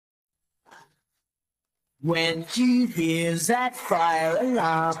When he hears that fire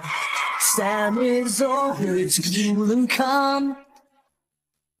alarm, Sam is always cool and calm.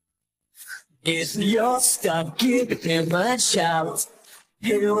 If you're stuck, give him a shout.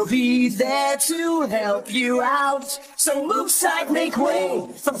 He'll be there to help you out. So move aside, make way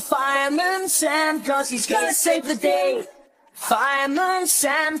for Fireman Sam, 'cause he's gonna save the day. Fireman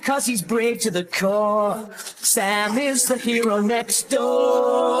Sam, 'cause he's brave to the core. Sam is the hero next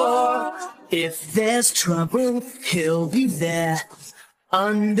door. If there's trouble, he'll be there,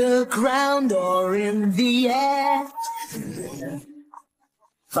 underground or in the air.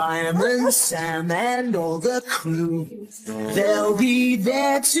 Fireman Sam and all the crew, they'll be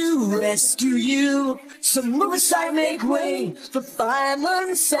there to rescue you. So move aside, make way for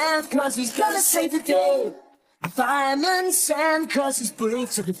Fireman Sam, 'cause he's gonna save the day. Fireman Sam, 'cause he's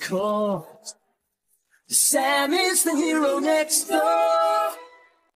brave to the core. Sam is the hero next door.